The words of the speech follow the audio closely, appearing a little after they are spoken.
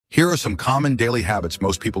Here are some common daily habits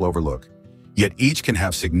most people overlook, yet each can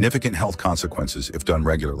have significant health consequences if done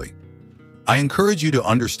regularly. I encourage you to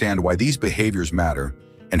understand why these behaviors matter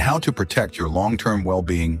and how to protect your long-term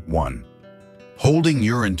well-being. 1. Holding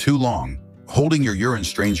urine too long. Holding your urine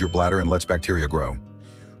strains your bladder and lets bacteria grow,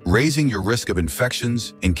 raising your risk of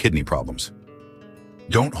infections and kidney problems.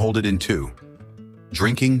 Don't hold it in. 2.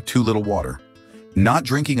 Drinking too little water. Not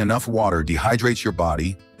drinking enough water dehydrates your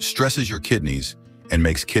body, stresses your kidneys, and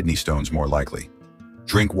makes kidney stones more likely.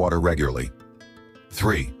 Drink water regularly.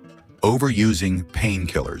 3. Overusing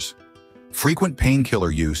painkillers. Frequent painkiller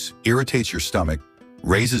use irritates your stomach,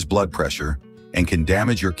 raises blood pressure, and can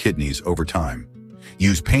damage your kidneys over time.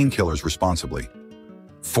 Use painkillers responsibly.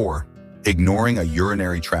 4. Ignoring a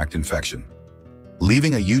urinary tract infection.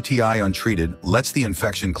 Leaving a UTI untreated lets the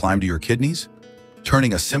infection climb to your kidneys,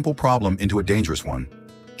 turning a simple problem into a dangerous one.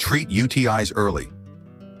 Treat UTIs early.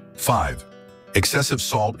 5. Excessive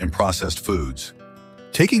salt in processed foods.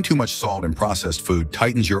 Taking too much salt in processed food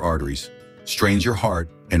tightens your arteries, strains your heart,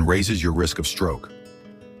 and raises your risk of stroke.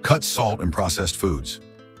 Cut salt in processed foods.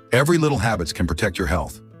 Every little habit can protect your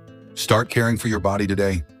health. Start caring for your body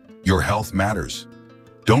today. Your health matters.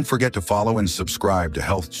 Don't forget to follow and subscribe to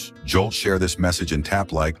Health Jolt. Share this message and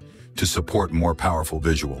tap like to support more powerful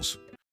visuals.